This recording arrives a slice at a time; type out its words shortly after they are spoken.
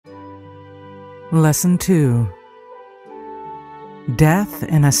Lesson 2. Death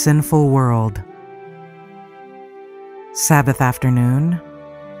in a Sinful World. Sabbath Afternoon,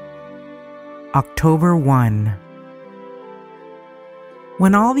 October 1.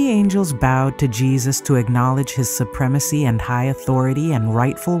 When all the angels bowed to Jesus to acknowledge his supremacy and high authority and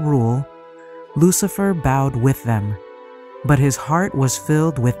rightful rule, Lucifer bowed with them, but his heart was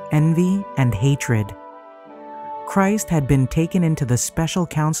filled with envy and hatred. Christ had been taken into the special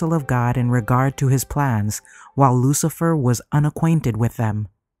counsel of God in regard to his plans, while Lucifer was unacquainted with them.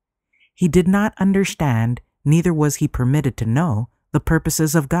 He did not understand, neither was he permitted to know, the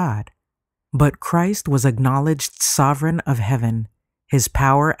purposes of God. But Christ was acknowledged sovereign of heaven, his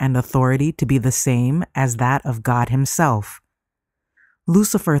power and authority to be the same as that of God himself.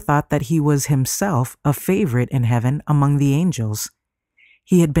 Lucifer thought that he was himself a favorite in heaven among the angels.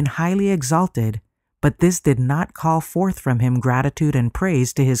 He had been highly exalted, but this did not call forth from him gratitude and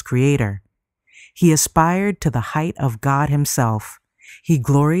praise to his Creator. He aspired to the height of God himself. He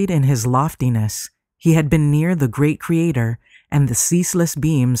gloried in his loftiness. He had been near the great Creator, and the ceaseless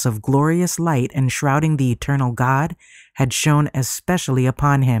beams of glorious light enshrouding the eternal God had shone especially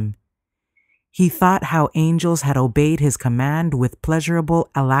upon him. He thought how angels had obeyed his command with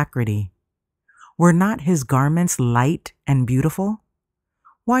pleasurable alacrity. Were not his garments light and beautiful?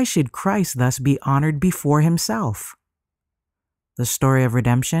 Why should Christ thus be honored before himself? The Story of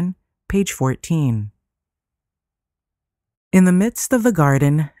Redemption, page 14. In the midst of the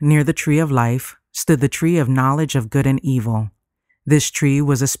garden, near the tree of life, stood the tree of knowledge of good and evil. This tree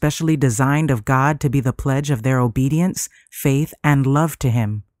was especially designed of God to be the pledge of their obedience, faith, and love to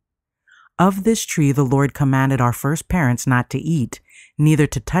him. Of this tree the Lord commanded our first parents not to eat, neither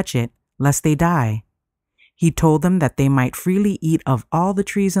to touch it, lest they die. He told them that they might freely eat of all the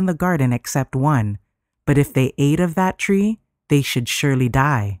trees in the garden except one, but if they ate of that tree, they should surely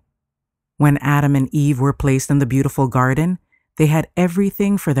die. When Adam and Eve were placed in the beautiful garden, they had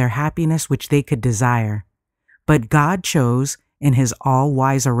everything for their happiness which they could desire. But God chose, in his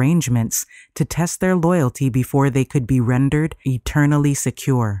all-wise arrangements, to test their loyalty before they could be rendered eternally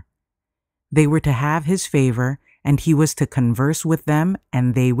secure. They were to have his favor, and he was to converse with them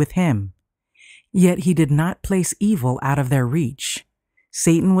and they with him. Yet he did not place evil out of their reach.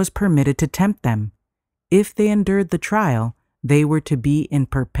 Satan was permitted to tempt them. If they endured the trial, they were to be in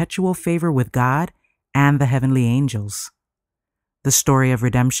perpetual favor with God and the heavenly angels. The Story of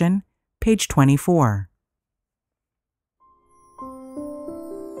Redemption, page 24.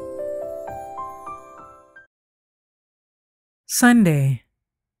 Sunday,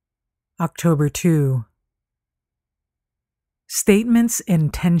 October 2. Statements in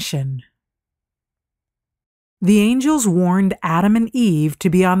tension. The angels warned Adam and Eve to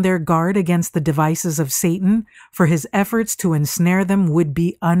be on their guard against the devices of Satan, for his efforts to ensnare them would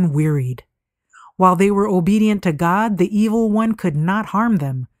be unwearied. While they were obedient to God, the evil one could not harm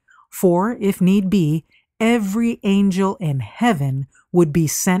them, for, if need be, every angel in heaven would be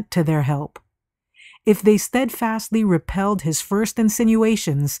sent to their help. If they steadfastly repelled his first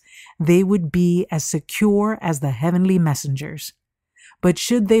insinuations, they would be as secure as the heavenly messengers. But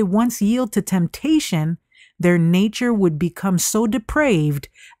should they once yield to temptation, their nature would become so depraved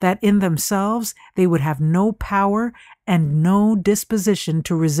that in themselves they would have no power and no disposition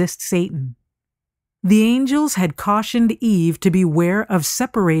to resist Satan. The angels had cautioned Eve to beware of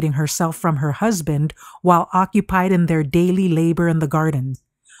separating herself from her husband while occupied in their daily labor in the garden.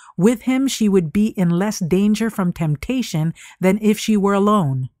 With him she would be in less danger from temptation than if she were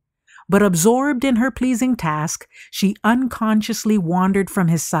alone. But absorbed in her pleasing task, she unconsciously wandered from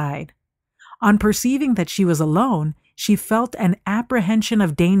his side. On perceiving that she was alone, she felt an apprehension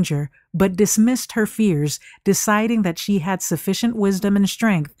of danger, but dismissed her fears, deciding that she had sufficient wisdom and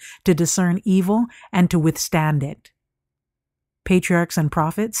strength to discern evil and to withstand it. Patriarchs and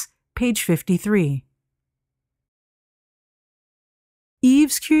Prophets, page 53.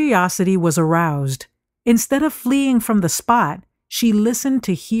 Eve's curiosity was aroused. Instead of fleeing from the spot, she listened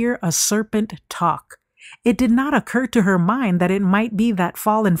to hear a serpent talk. It did not occur to her mind that it might be that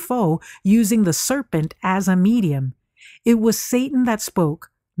fallen foe using the serpent as a medium. It was Satan that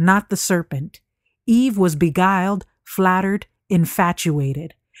spoke, not the serpent. Eve was beguiled, flattered,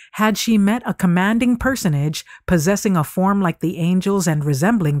 infatuated. Had she met a commanding personage, possessing a form like the angels and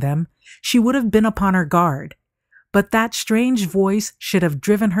resembling them, she would have been upon her guard. But that strange voice should have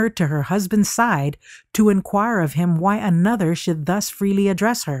driven her to her husband's side to inquire of him why another should thus freely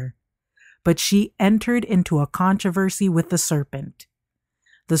address her. But she entered into a controversy with the serpent.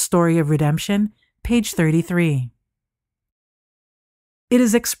 The Story of Redemption, page 33. It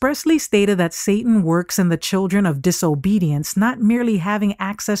is expressly stated that Satan works in the children of disobedience, not merely having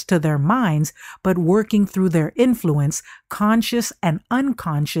access to their minds, but working through their influence, conscious and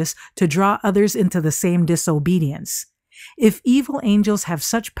unconscious, to draw others into the same disobedience. If evil angels have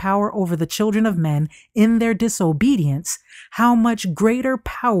such power over the children of men in their disobedience, how much greater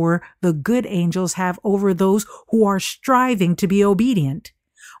power the good angels have over those who are striving to be obedient.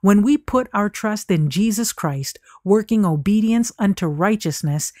 When we put our trust in Jesus Christ, working obedience unto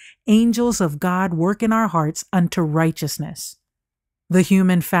righteousness, angels of God work in our hearts unto righteousness. The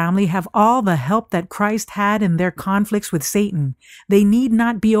human family have all the help that Christ had in their conflicts with Satan. They need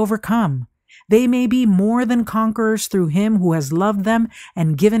not be overcome. They may be more than conquerors through him who has loved them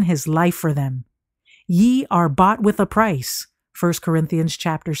and given his life for them. Ye are bought with a price. 1 Corinthians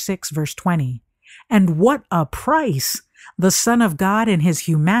chapter 6, verse 20. And what a price! The Son of God in his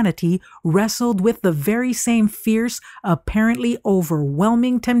humanity wrestled with the very same fierce, apparently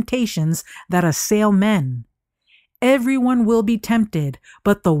overwhelming temptations that assail men. Everyone will be tempted,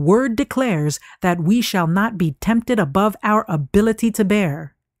 but the word declares that we shall not be tempted above our ability to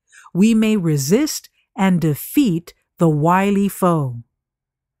bear. We may resist and defeat the wily foe.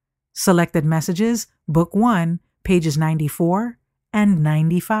 Selected Messages, Book 1, pages 94 and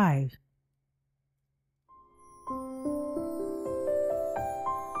 95.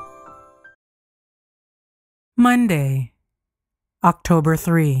 Monday, October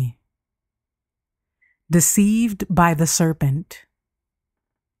 3. Deceived by the Serpent.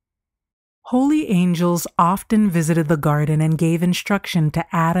 Holy angels often visited the garden and gave instruction to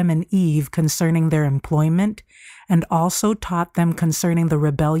Adam and Eve concerning their employment, and also taught them concerning the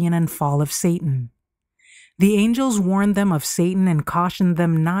rebellion and fall of Satan. The angels warned them of Satan and cautioned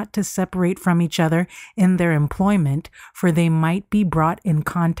them not to separate from each other in their employment, for they might be brought in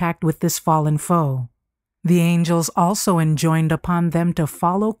contact with this fallen foe. The angels also enjoined upon them to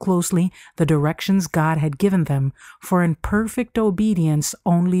follow closely the directions God had given them, for in perfect obedience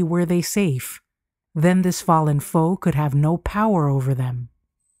only were they safe. Then this fallen foe could have no power over them.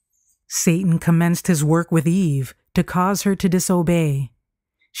 Satan commenced his work with Eve to cause her to disobey.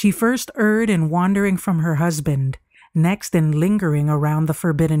 She first erred in wandering from her husband, next in lingering around the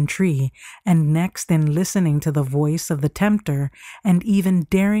forbidden tree, and next in listening to the voice of the tempter, and even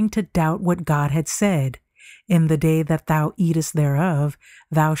daring to doubt what God had said. In the day that thou eatest thereof,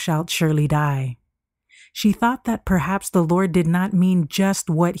 thou shalt surely die. She thought that perhaps the Lord did not mean just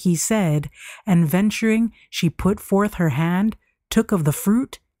what he said, and venturing, she put forth her hand, took of the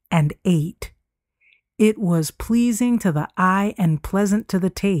fruit, and ate. It was pleasing to the eye and pleasant to the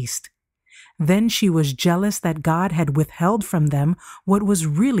taste. Then she was jealous that God had withheld from them what was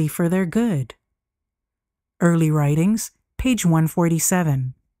really for their good. Early Writings, page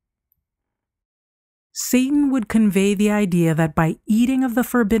 147. Satan would convey the idea that by eating of the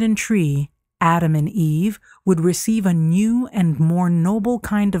forbidden tree, Adam and Eve would receive a new and more noble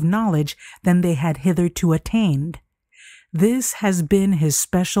kind of knowledge than they had hitherto attained. This has been his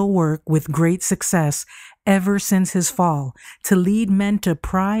special work with great success ever since his fall, to lead men to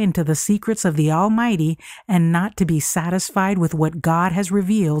pry into the secrets of the Almighty and not to be satisfied with what God has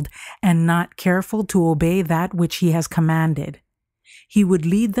revealed and not careful to obey that which he has commanded. He would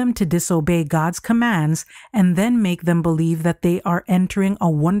lead them to disobey God's commands and then make them believe that they are entering a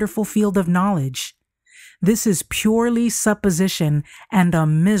wonderful field of knowledge. This is purely supposition and a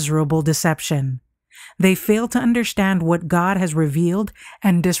miserable deception. They fail to understand what God has revealed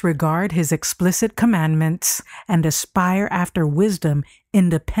and disregard his explicit commandments and aspire after wisdom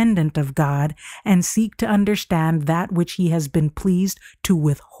independent of God and seek to understand that which he has been pleased to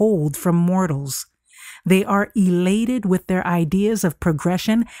withhold from mortals. They are elated with their ideas of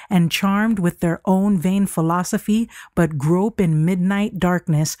progression and charmed with their own vain philosophy, but grope in midnight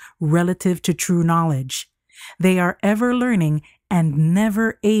darkness relative to true knowledge. They are ever learning and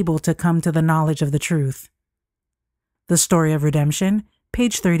never able to come to the knowledge of the truth. The Story of Redemption,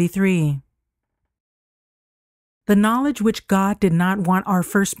 page 33. The knowledge which God did not want our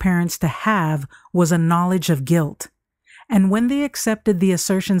first parents to have was a knowledge of guilt. And when they accepted the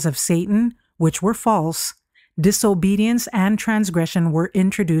assertions of Satan, which were false, disobedience and transgression were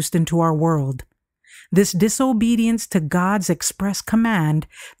introduced into our world. This disobedience to God's express command,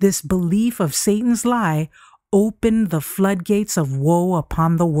 this belief of Satan's lie, opened the floodgates of woe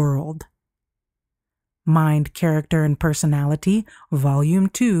upon the world. Mind, Character, and Personality, Volume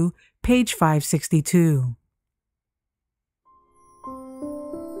 2, page 562.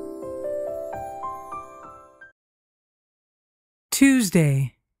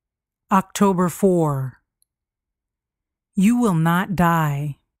 Tuesday, October 4. You will not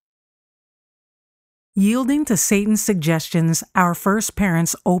die. Yielding to Satan's suggestions, our first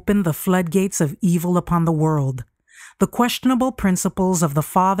parents opened the floodgates of evil upon the world. The questionable principles of the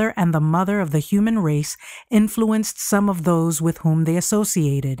father and the mother of the human race influenced some of those with whom they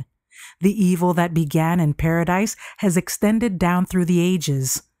associated. The evil that began in paradise has extended down through the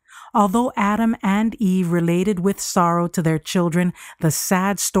ages. Although Adam and Eve related with sorrow to their children the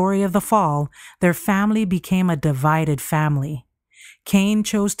sad story of the fall, their family became a divided family. Cain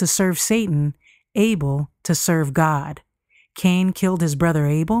chose to serve Satan, Abel to serve God. Cain killed his brother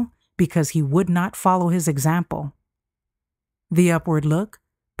Abel because he would not follow his example. The Upward Look,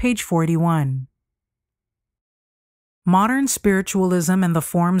 page 41. Modern spiritualism and the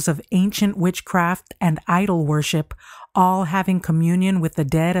forms of ancient witchcraft and idol worship, all having communion with the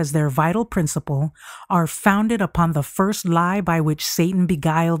dead as their vital principle, are founded upon the first lie by which Satan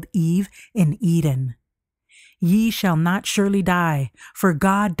beguiled Eve in Eden. Ye shall not surely die, for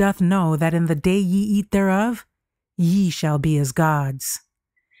God doth know that in the day ye eat thereof, ye shall be as gods.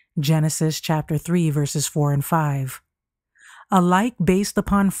 Genesis chapter 3, verses 4 and 5. Alike based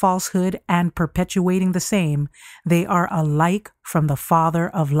upon falsehood and perpetuating the same, they are alike from the father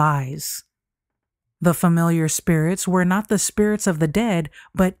of lies. The familiar spirits were not the spirits of the dead,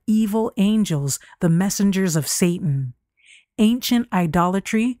 but evil angels, the messengers of Satan. Ancient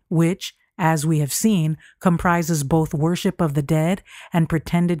idolatry, which, as we have seen, comprises both worship of the dead and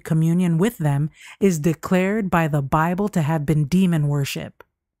pretended communion with them, is declared by the Bible to have been demon worship.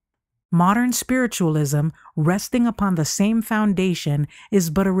 Modern spiritualism, resting upon the same foundation, is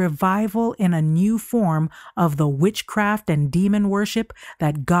but a revival in a new form of the witchcraft and demon worship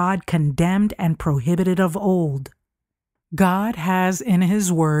that God condemned and prohibited of old. God has in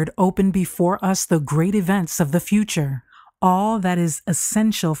His Word opened before us the great events of the future, all that is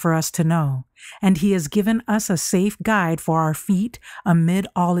essential for us to know, and He has given us a safe guide for our feet amid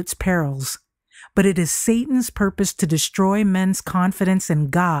all its perils. But it is Satan's purpose to destroy men's confidence in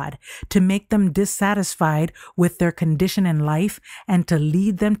God, to make them dissatisfied with their condition in life, and to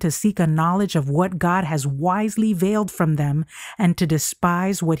lead them to seek a knowledge of what God has wisely veiled from them, and to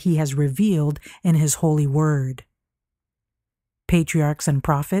despise what He has revealed in His holy word. Patriarchs and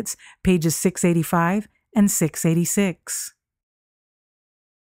Prophets, pages 685 and 686.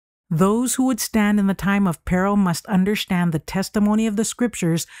 Those who would stand in the time of peril must understand the testimony of the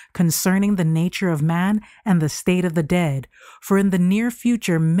Scriptures concerning the nature of man and the state of the dead, for in the near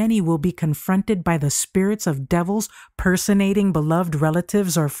future many will be confronted by the spirits of devils personating beloved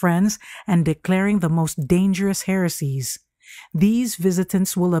relatives or friends and declaring the most dangerous heresies. These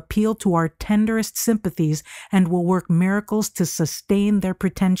visitants will appeal to our tenderest sympathies and will work miracles to sustain their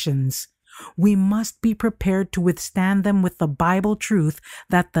pretensions. We must be prepared to withstand them with the Bible truth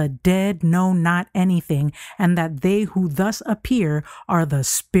that the dead know not anything, and that they who thus appear are the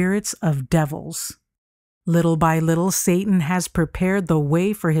spirits of devils. Little by little, Satan has prepared the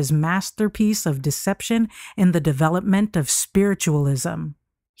way for his masterpiece of deception in the development of spiritualism.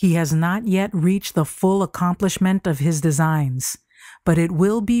 He has not yet reached the full accomplishment of his designs, but it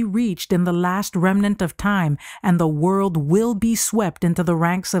will be reached in the last remnant of time, and the world will be swept into the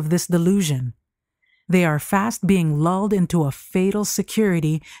ranks of this delusion. They are fast being lulled into a fatal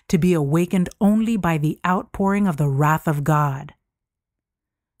security to be awakened only by the outpouring of the wrath of God.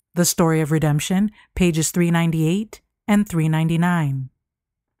 The Story of Redemption, pages 398 and 399.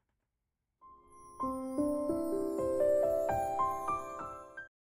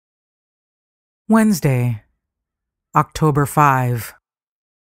 Wednesday, October 5.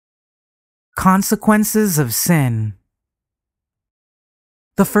 Consequences of Sin.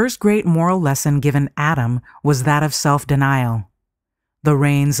 The first great moral lesson given Adam was that of self-denial. The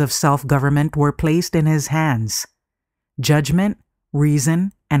reins of self-government were placed in his hands. Judgment,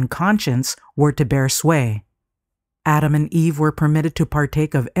 reason, and conscience were to bear sway. Adam and Eve were permitted to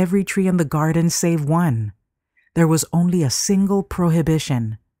partake of every tree in the garden save one. There was only a single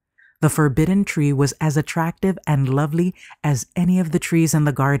prohibition. The forbidden tree was as attractive and lovely as any of the trees in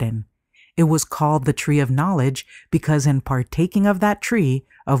the garden. It was called the tree of knowledge because in partaking of that tree,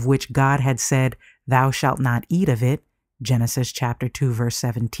 of which God had said, "Thou shalt not eat of it," Genesis chapter 2, verse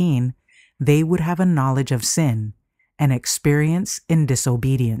 17, they would have a knowledge of sin, an experience in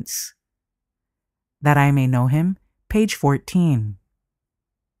disobedience. That I may know him, page 14.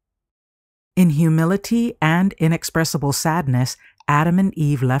 In humility and inexpressible sadness, Adam and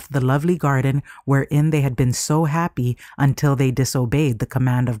Eve left the lovely garden wherein they had been so happy until they disobeyed the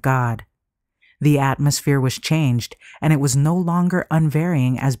command of God. The atmosphere was changed, and it was no longer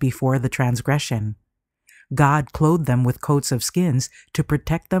unvarying as before the transgression. God clothed them with coats of skins to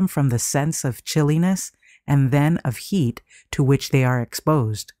protect them from the sense of chilliness and then of heat to which they are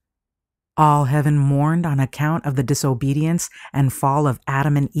exposed. All heaven mourned on account of the disobedience and fall of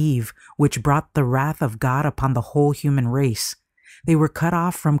Adam and Eve, which brought the wrath of God upon the whole human race. They were cut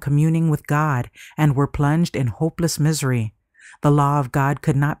off from communing with God and were plunged in hopeless misery. The law of God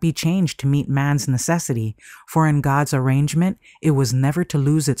could not be changed to meet man's necessity, for in God's arrangement it was never to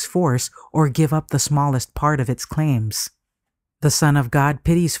lose its force or give up the smallest part of its claims. The Son of God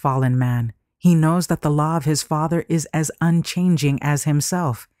pities fallen man. He knows that the law of his Father is as unchanging as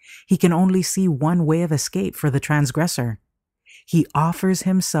himself. He can only see one way of escape for the transgressor. He offers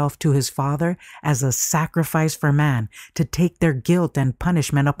himself to his Father as a sacrifice for man, to take their guilt and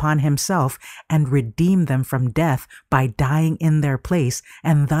punishment upon himself and redeem them from death by dying in their place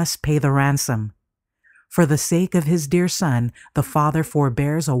and thus pay the ransom. For the sake of his dear Son, the Father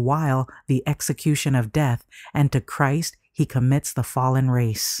forbears a while the execution of death, and to Christ he commits the fallen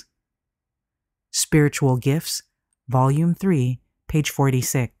race. Spiritual Gifts, Volume 3, page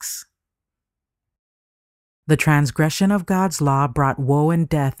 46. The transgression of God's law brought woe and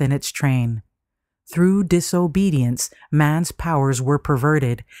death in its train. Through disobedience, man's powers were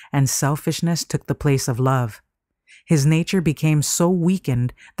perverted, and selfishness took the place of love. His nature became so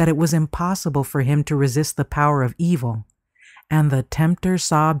weakened that it was impossible for him to resist the power of evil. And the tempter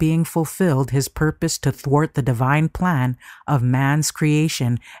saw being fulfilled his purpose to thwart the divine plan of man's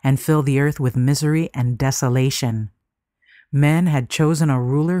creation and fill the earth with misery and desolation. Men had chosen a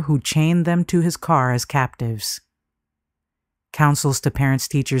ruler who chained them to his car as captives. Counsels to Parents,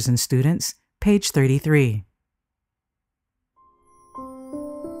 Teachers, and Students, page 33.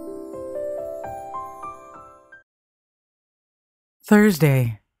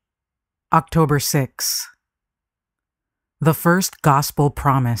 Thursday, October 6. The First Gospel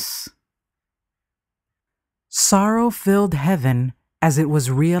Promise. Sorrow filled heaven as it was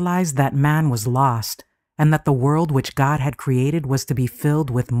realized that man was lost, and that the world which God had created was to be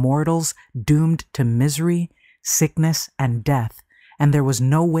filled with mortals doomed to misery, sickness, and death, and there was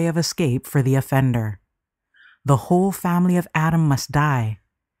no way of escape for the offender. The whole family of Adam must die.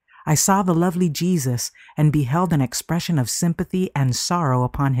 I saw the lovely Jesus and beheld an expression of sympathy and sorrow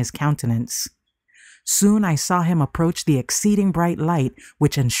upon his countenance. Soon I saw him approach the exceeding bright light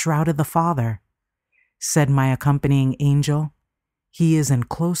which enshrouded the Father. Said my accompanying angel, "He is in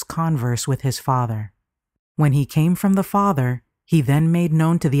close converse with his Father." When he came from the Father, he then made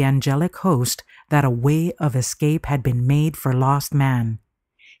known to the angelic host that a way of escape had been made for lost man.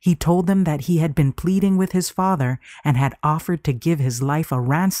 He told them that he had been pleading with his Father and had offered to give his life a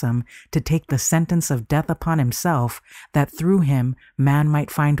ransom to take the sentence of death upon himself, that through him man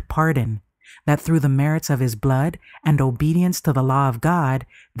might find pardon, that through the merits of his blood and obedience to the law of God,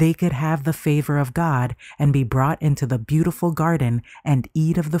 they could have the favor of God and be brought into the beautiful garden and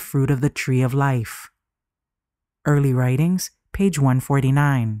eat of the fruit of the tree of life. Early Writings, page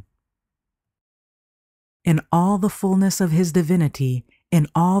 149. In all the fullness of his divinity, in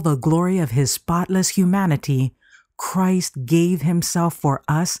all the glory of his spotless humanity, Christ gave himself for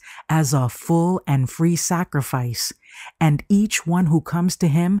us as a full and free sacrifice, and each one who comes to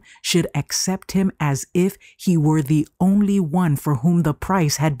him should accept him as if he were the only one for whom the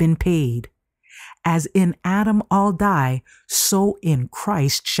price had been paid. As in Adam all die, so in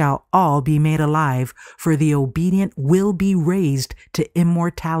Christ shall all be made alive, for the obedient will be raised to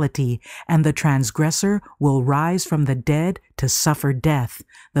immortality, and the transgressor will rise from the dead to suffer death,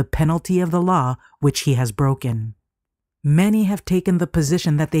 the penalty of the law which he has broken. Many have taken the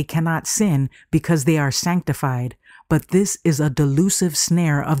position that they cannot sin because they are sanctified, but this is a delusive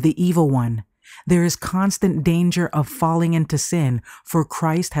snare of the evil one. There is constant danger of falling into sin, for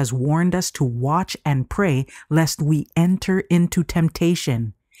Christ has warned us to watch and pray lest we enter into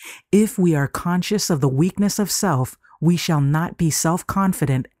temptation. If we are conscious of the weakness of self, we shall not be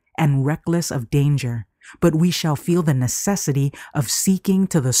self-confident and reckless of danger, but we shall feel the necessity of seeking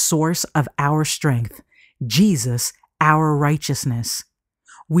to the source of our strength, Jesus, our righteousness.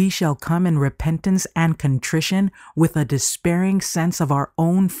 We shall come in repentance and contrition with a despairing sense of our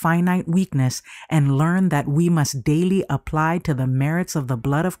own finite weakness and learn that we must daily apply to the merits of the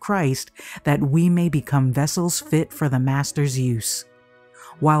blood of Christ that we may become vessels fit for the Master's use.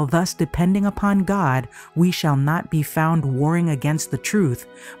 While thus depending upon God, we shall not be found warring against the truth,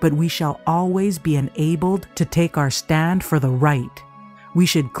 but we shall always be enabled to take our stand for the right. We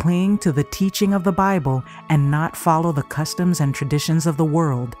should cling to the teaching of the Bible and not follow the customs and traditions of the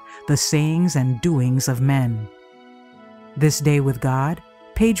world, the sayings and doings of men. This Day with God,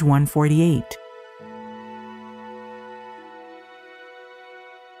 page 148.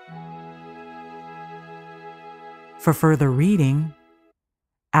 For further reading,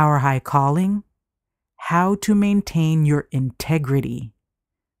 Our High Calling, How to Maintain Your Integrity,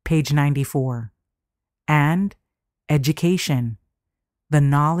 page 94, and Education, the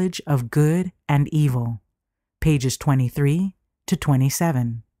Knowledge of Good and Evil, pages 23 to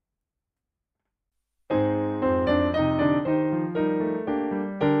 27.